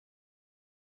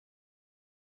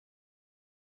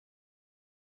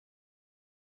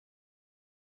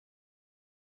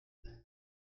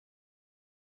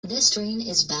This train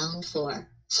is bound for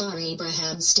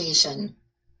Abraham Station.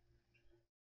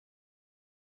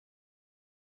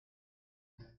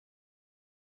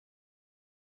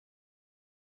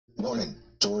 Warning,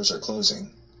 doors are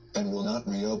closing and will not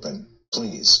reopen.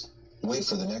 Please, wait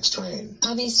for the next train.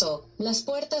 Aviso, las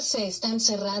puertas se están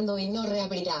cerrando y no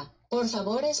reabrirá. Por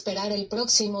favor, esperar el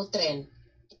próximo tren.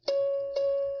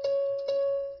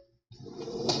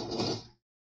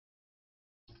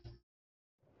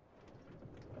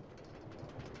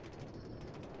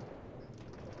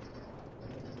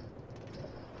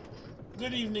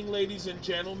 Good evening, ladies and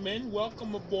gentlemen.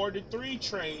 Welcome aboard the 3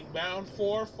 train bound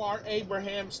for Far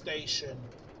Abraham Station.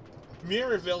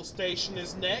 Mirrorville Station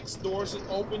is next. Doors are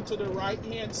open to the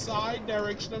right-hand side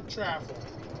direction of travel.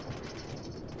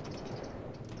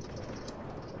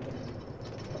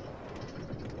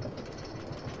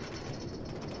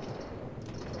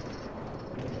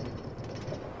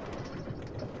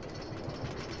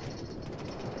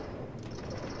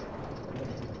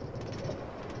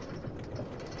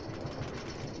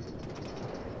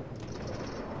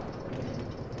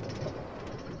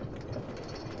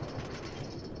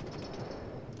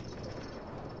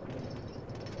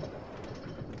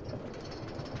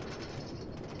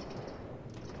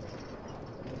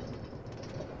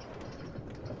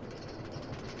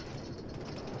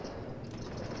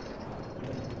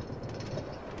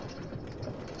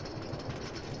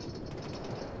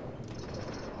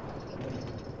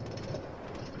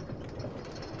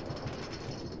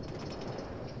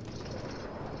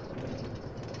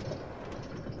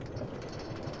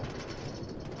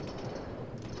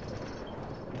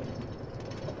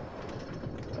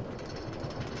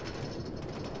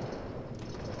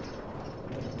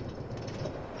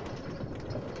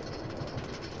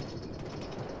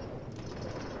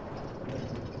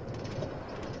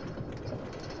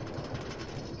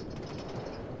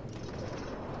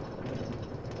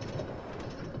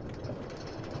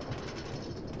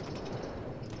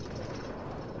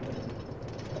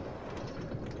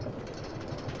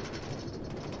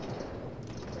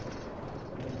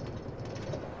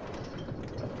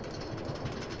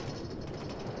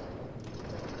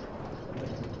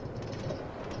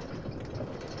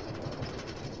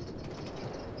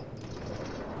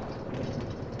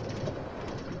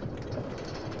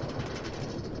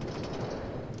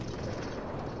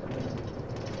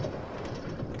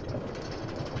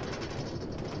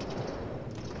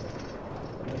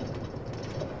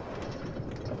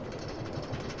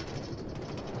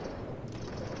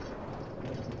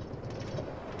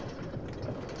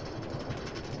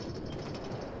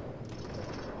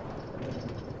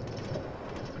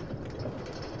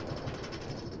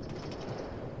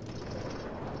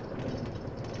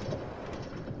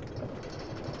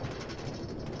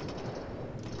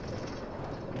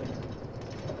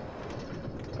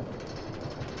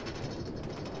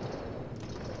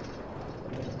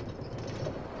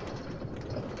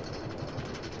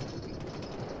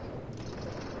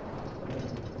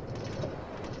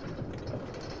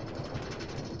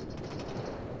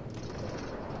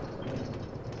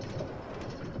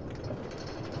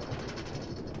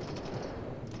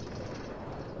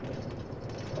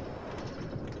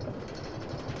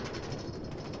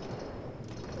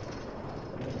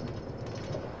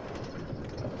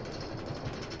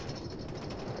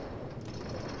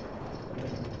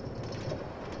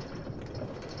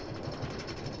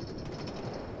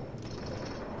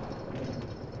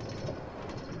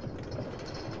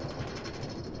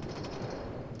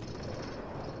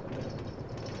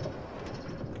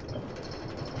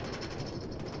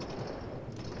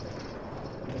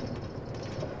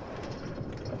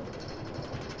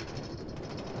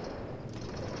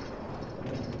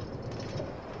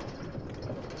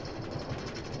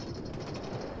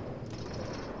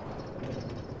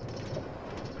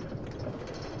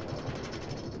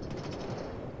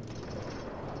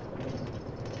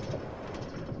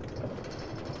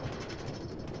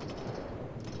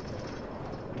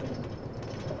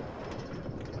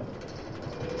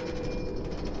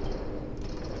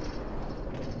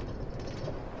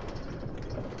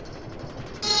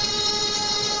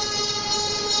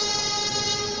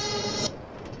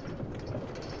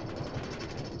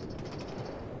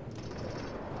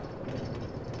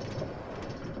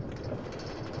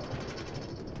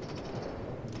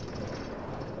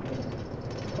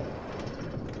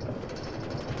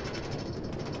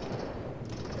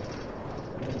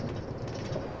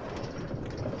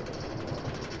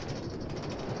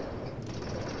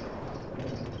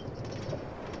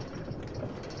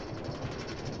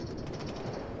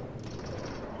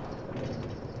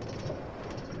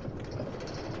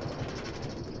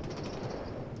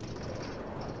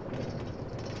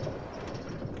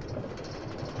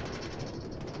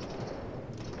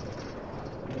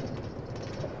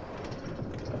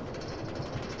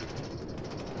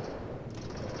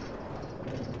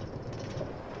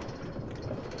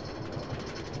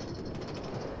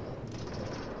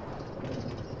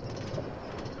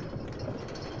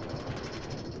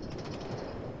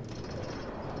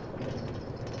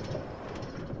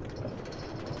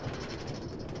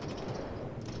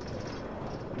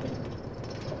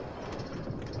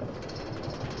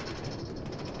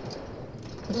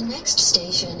 next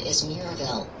station is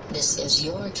Mirabel. This is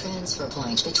your transfer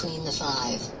point between the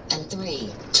 5 and 3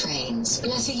 trains.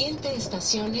 La siguiente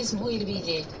estación es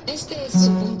Muirville. Este es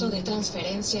su punto de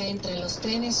transferencia entre los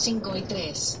trenes 5 y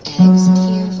 3. Exit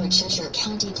here for Cheshire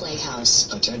County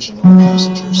Playhouse. Attention all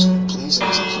passengers. Please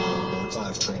exit here on Board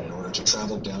 5 train in order to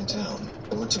travel downtown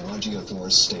or to Magia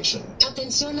Forest Station.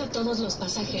 Atención a todos los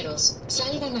pasajeros.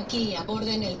 Salgan aquí y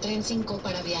aborden el tren 5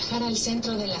 para viajar al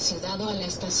centro de la ciudad o a la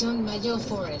estación Mayo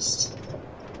Forest.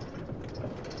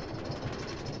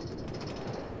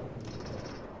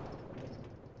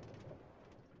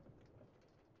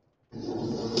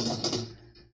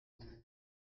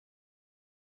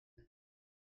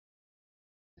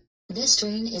 This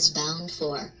train is bound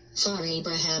for Far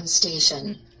Abraham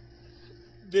Station.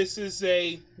 This is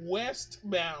a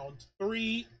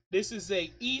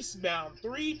eastbound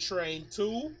 3 train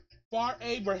to Far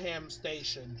Abraham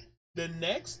Station. The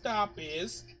next stop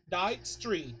is Dyke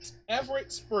Street,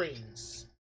 Everett Springs.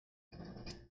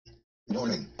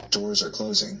 Warning, doors are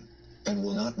closing and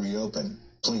will not reopen.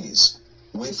 Please,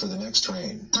 wait for the next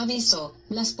train. Aviso,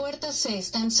 las puertas se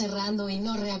están cerrando y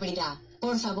no reabrirá.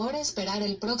 Por favor, esperar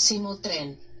el próximo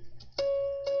tren.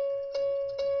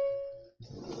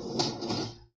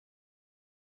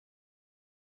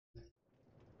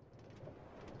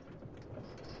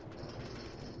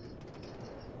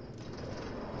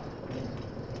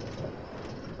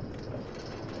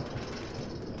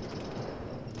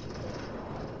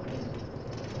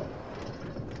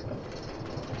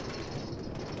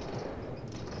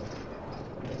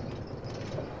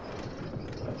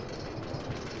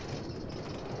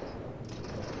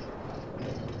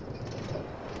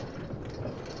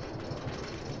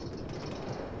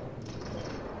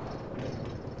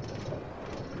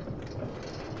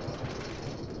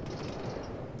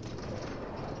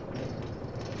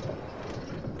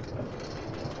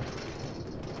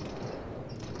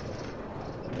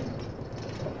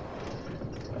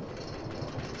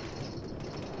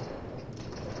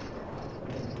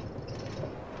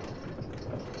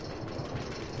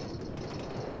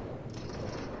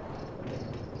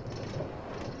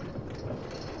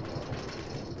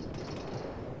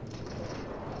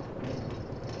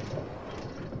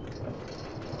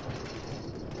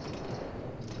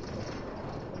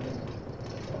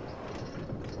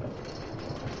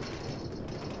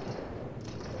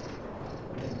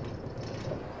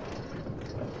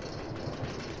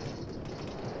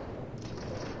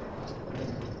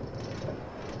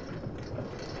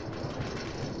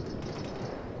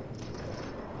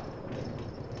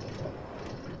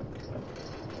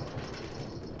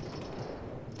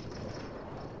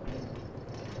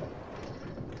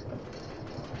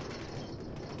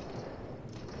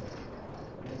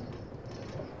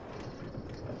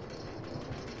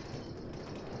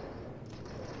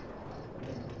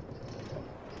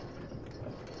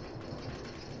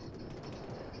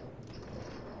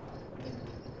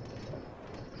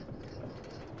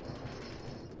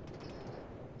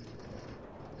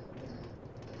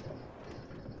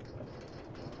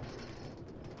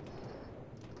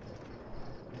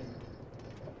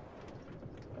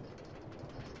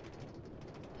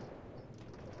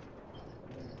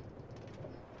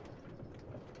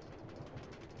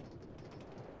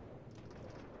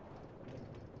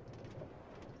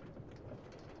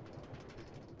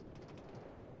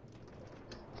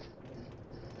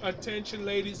 Attention,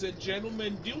 ladies and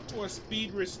gentlemen, due to a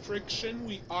speed restriction,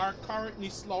 we are currently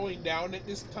slowing down at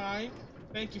this time.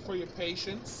 Thank you for your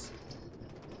patience.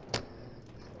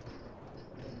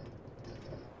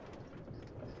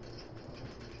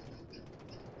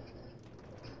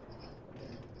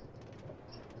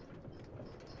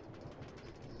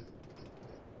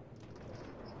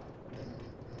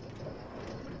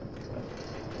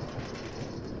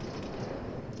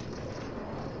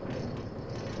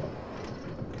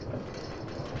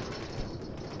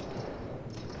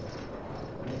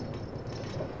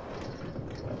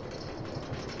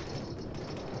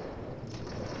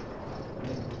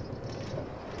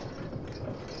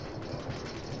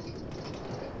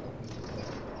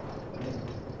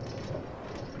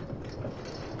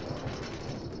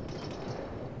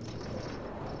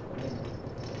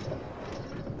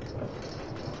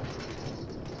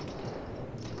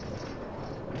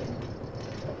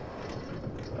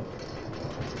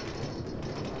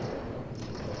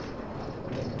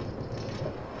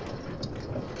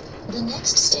 The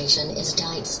next station is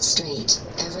Dyke Street,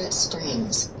 Everett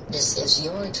Springs. This is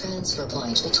your transfer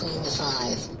point between the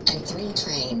 5 and 3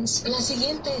 trains. La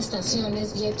siguiente estación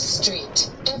es Dyke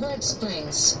Street, Everett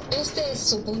Springs. Este es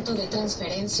su punto de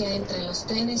transferencia entre los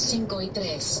trenes 5 y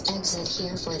 3. Exit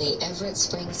here for the Everett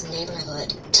Springs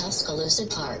neighborhood, Tuscaloosa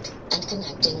Park, and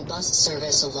connecting bus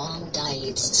service along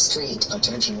Dietz Street.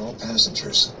 Attention all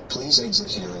passengers, please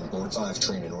exit here and board 5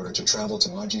 train in order to travel to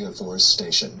Maggia Forest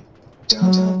Station.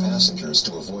 Downtown passengers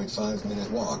to avoid 5-minute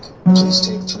walk, please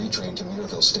take 3 train to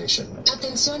Mirabel Station.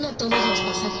 Atención a todos los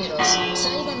pasajeros.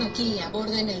 Salgan aquí y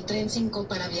aborden el tren 5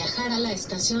 para viajar a la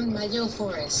estación Mayo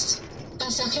Forest.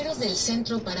 Pasajeros del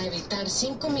centro, para evitar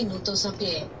 5 minutos a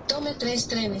pie, tome 3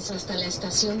 trenes hasta la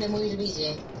estación de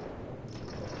Muirville.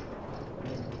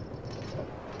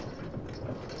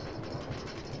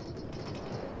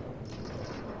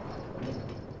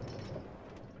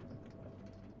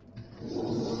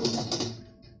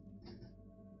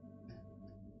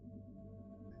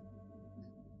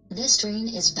 This train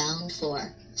is bound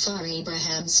for Far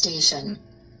Abraham Station.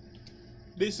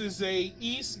 This is a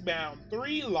eastbound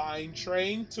 3-line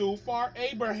train to Far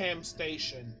Abraham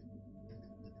Station.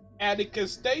 Attica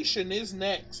Station is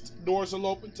next. Doors will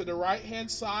open to the right-hand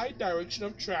side, direction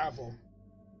of travel.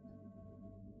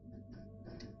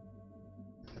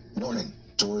 Warning,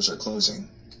 doors are closing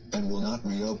and will not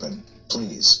reopen.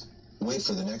 Please wait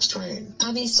for the next train.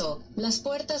 Aviso, las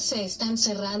puertas se están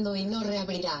cerrando y no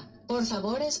reabrirá. Por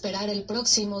favor, esperar el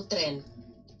próximo tren.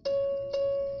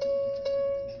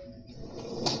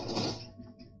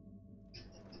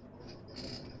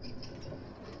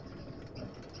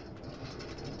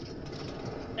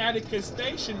 Attica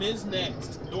Station is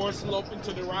next. Doors will open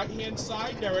to the right-hand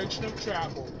side, direction of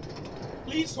travel.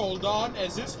 Please hold on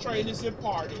as this train is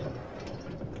departing.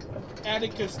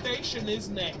 Attica Station is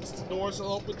next. Doors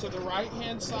will open to the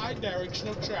right-hand side, direction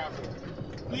of travel.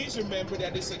 Please remember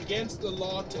that it's against the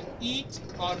law to eat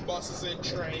on buses and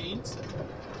trains,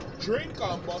 drink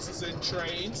on buses and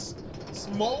trains,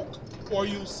 smoke, or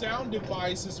use sound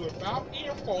devices without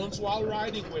earphones while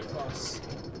riding with us.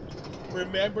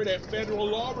 Remember that federal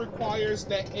law requires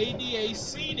that ADA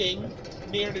seating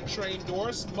near the train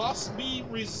doors must be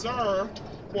reserved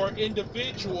for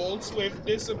individuals with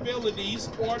disabilities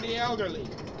or the elderly.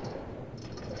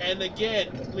 And again,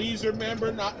 please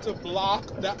remember not to block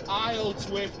the aisles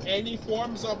with any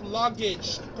forms of luggage,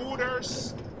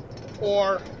 scooters,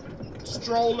 or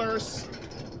strollers,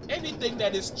 anything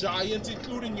that is giant,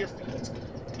 including your feet.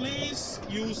 Please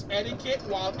use etiquette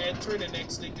while entering and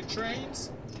exiting the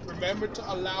trains. Remember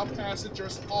to allow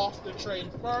passengers off the train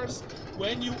first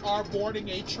when you are boarding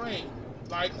a train.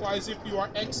 Likewise, if you are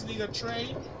exiting a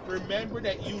train, remember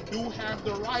that you do have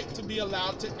the right to be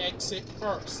allowed to exit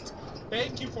first.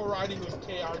 Thank you for riding with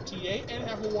KRTA and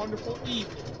have a wonderful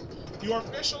evening. Your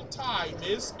official time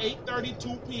is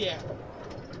 8:32 p.m.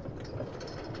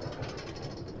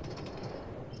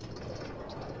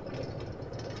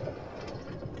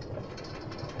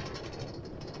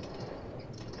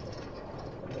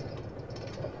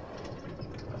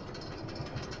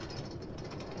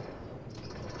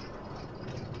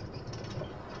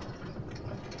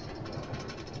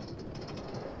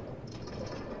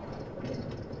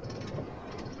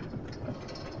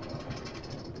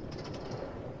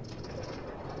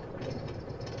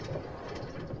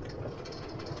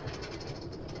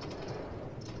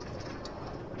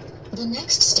 The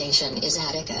next station is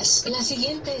Atticus. La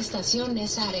siguiente estación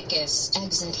es Atticus.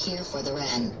 Exit here for the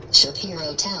Wren,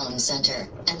 Shapiro Town Center,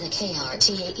 and the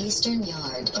KRTA Eastern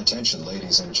Yard. Attention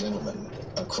ladies and gentlemen,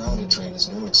 a crowded train is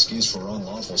no excuse for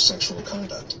unlawful sexual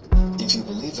conduct. If you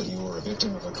believe that you are a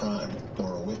victim of a crime,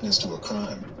 or a witness to a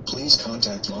crime, please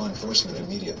contact law enforcement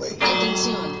immediately.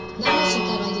 Atención, damas y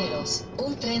caballeros,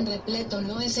 un tren repleto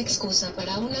no es excusa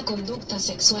para una conducta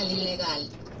sexual ilegal.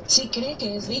 Si cree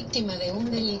que es víctima de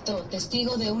un delito o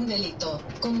testigo de un delito,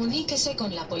 comuníquese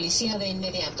con la policía de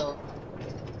inmediato.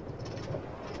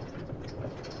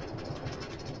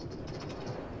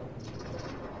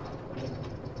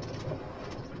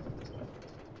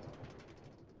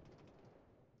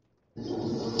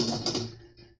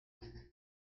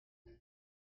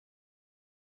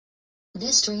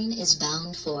 This train is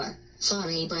bound for Far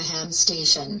Abraham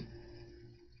Station.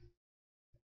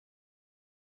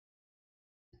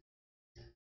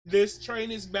 This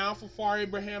train is bound for Far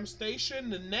Abraham Station.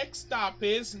 The next stop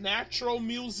is Natural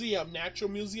Museum. Natural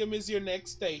Museum is your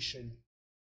next station.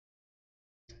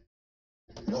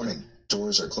 Warning,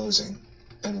 doors are closing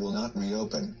and will not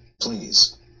reopen.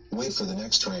 Please wait for the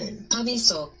next train.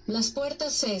 Aviso, las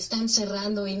puertas se están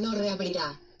cerrando y no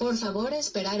reabrirá. Por favor,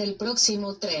 esperar el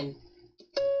próximo tren.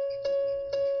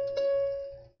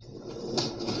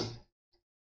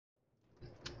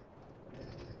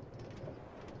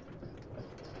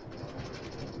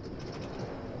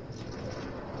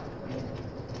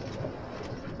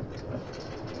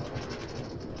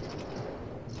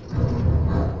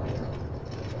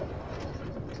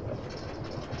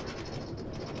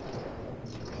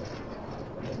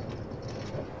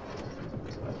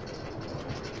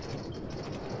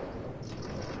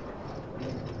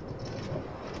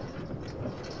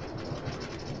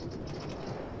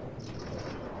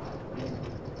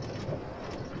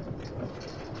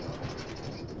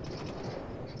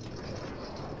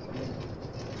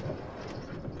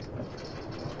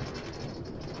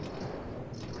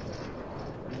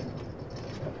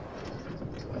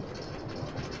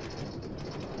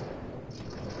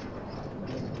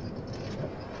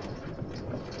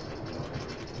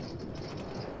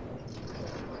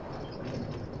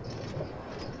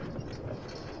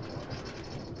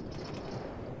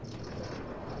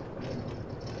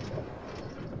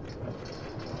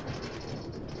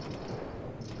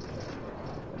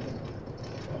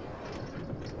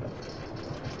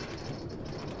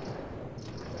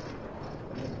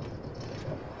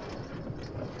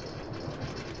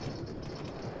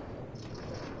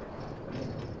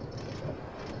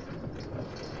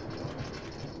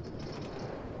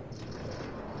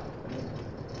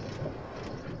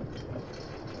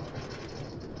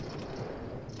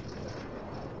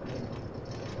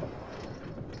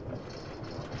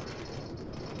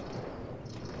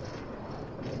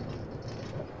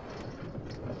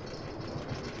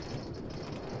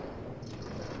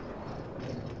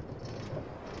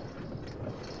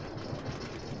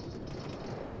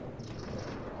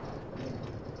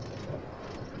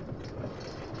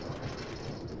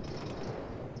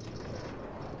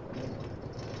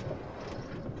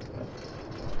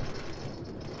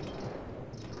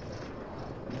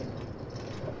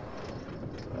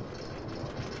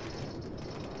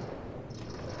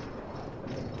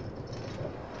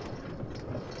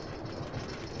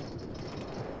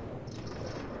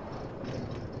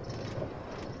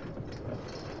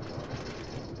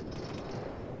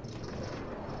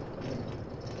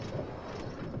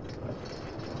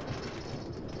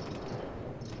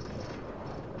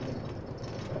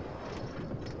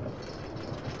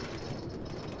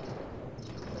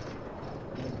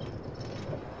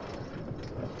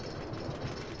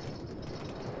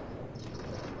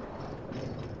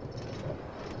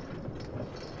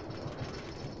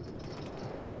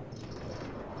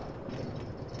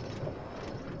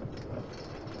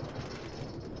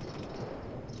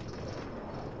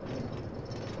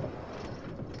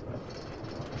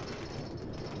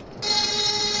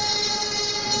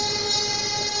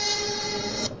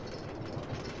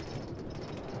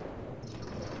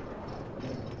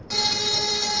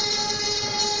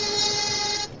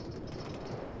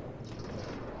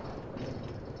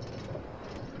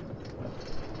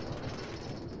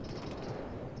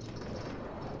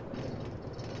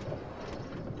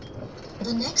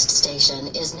 The next station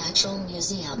is Natural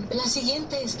Museum. La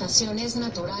siguiente estación es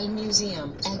Natural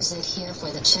Museum. Exit here for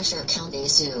the Cheshire County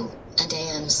Zoo and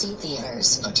AMC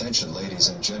Theaters. Attention, ladies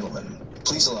and gentlemen.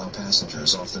 Please allow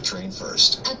passengers off the train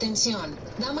first. Atención,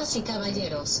 damas y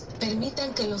caballeros,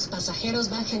 permitan que los pasajeros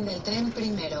bajen del tren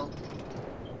primero.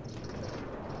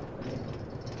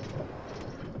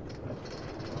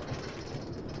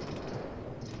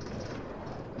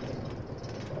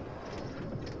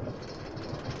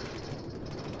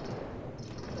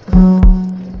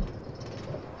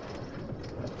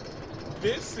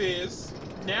 This is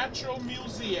Natural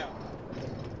Museum.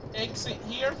 Exit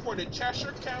here for the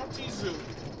Cheshire County Zoo.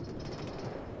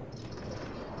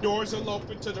 Doors will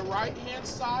open to the right-hand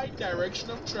side,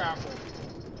 direction of travel.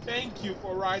 Thank you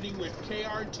for riding with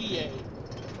KRTA.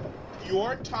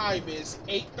 Your time is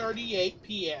 8:38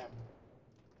 p.m.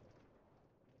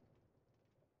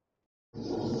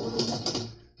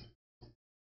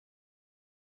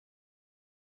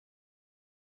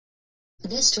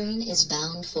 This train is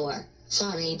bound for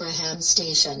Far Abraham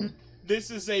Station.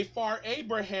 This is a Far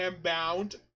Abraham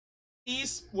bound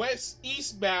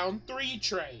eastbound 3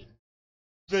 train.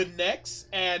 The next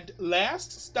and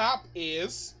last stop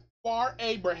is Far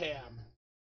Abraham.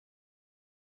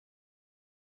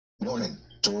 Warning,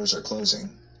 doors are closing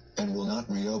and will not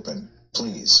reopen.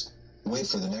 Please wait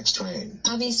for the next train.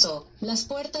 Aviso, las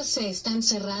puertas se están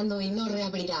cerrando y no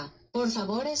reabrirá. Por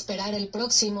favor, esperar el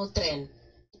próximo tren.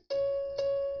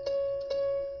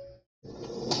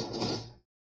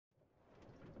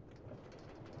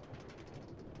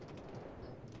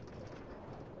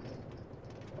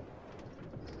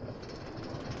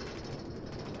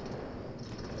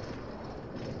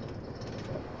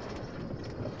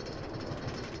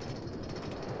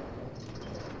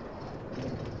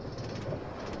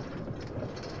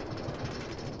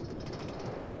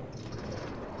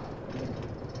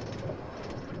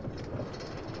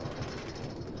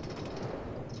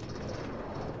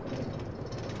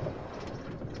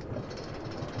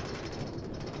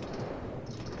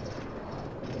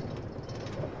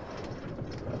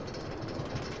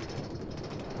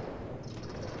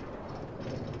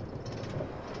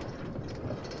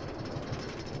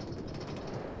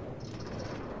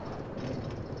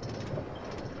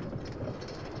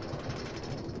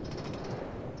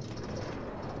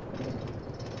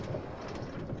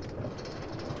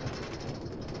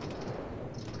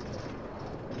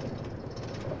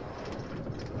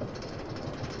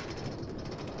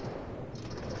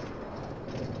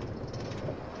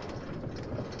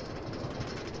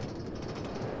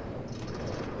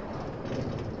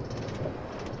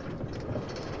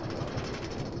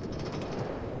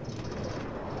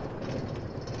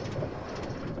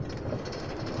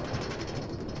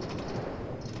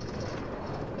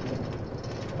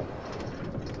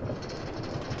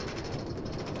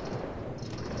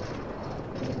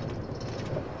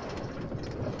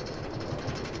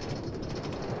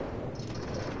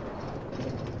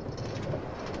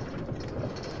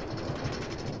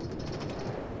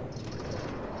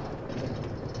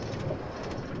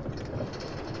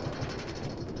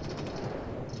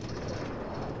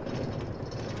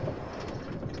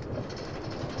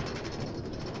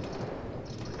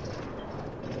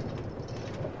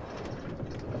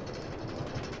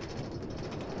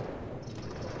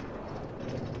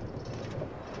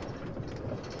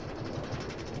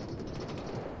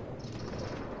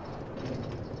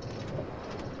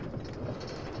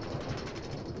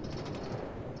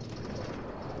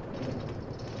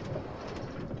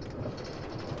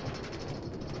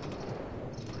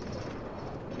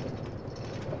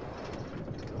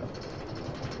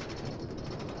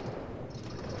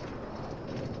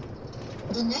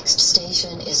 The next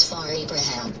station is Far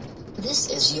Abraham. This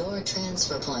is your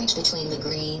transfer point between the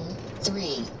green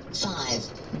 3, 5,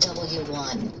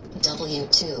 W1,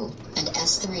 W2, and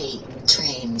S3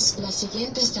 trains. La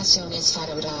siguiente estación es Far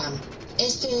Abraham.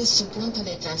 Este es su punto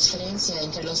de transferencia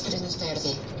entre los trenes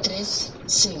verde 3,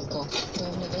 5,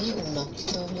 W1,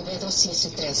 W2 y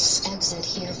S3. Exit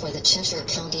here for the Cheshire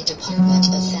County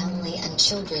Department of Family and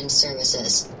Children's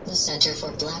Services, the Center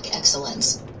for Black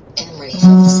Excellence, Emory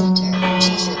Health Center,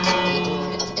 Cheshire County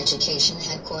Board of Education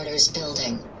Headquarters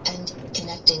Building, and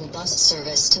connecting bus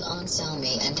service to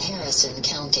Anselmi and Harrison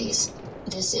counties.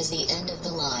 This is the end of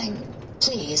the line.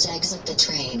 Please exit the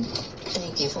train.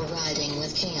 Thank you for riding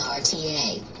with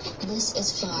KRTA. This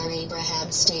is Far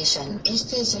Abraham Station.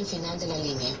 Este es el final de la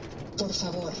línea. Por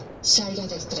favor, salga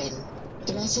del tren.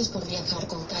 Gracias por viajar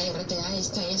con KRTA.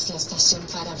 Esta es la estación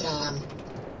Far Abraham.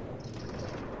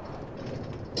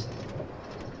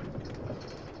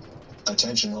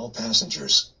 Attention all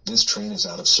passengers, this train is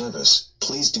out of service.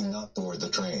 Please do not board the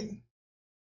train.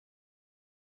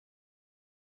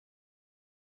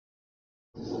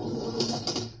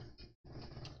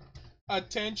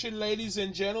 Attention, ladies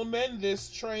and gentlemen, this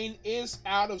train is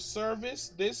out of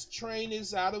service. This train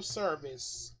is out of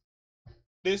service.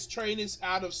 This train is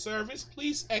out of service.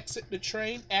 Please exit the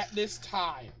train at this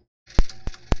time.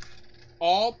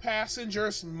 All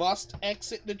passengers must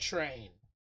exit the train.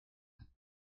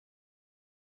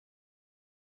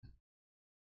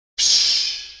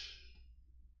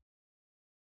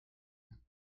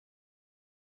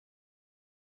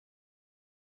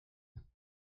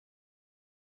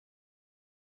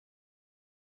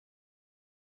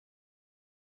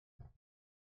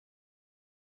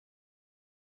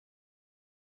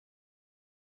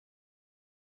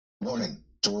 Warning,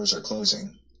 doors are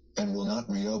closing and will not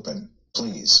reopen.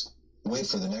 Please wait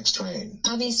for the next train.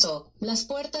 Aviso, las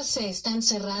puertas se están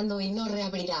cerrando y no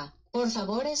reabrirá. Por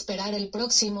favor, esperar el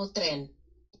próximo tren.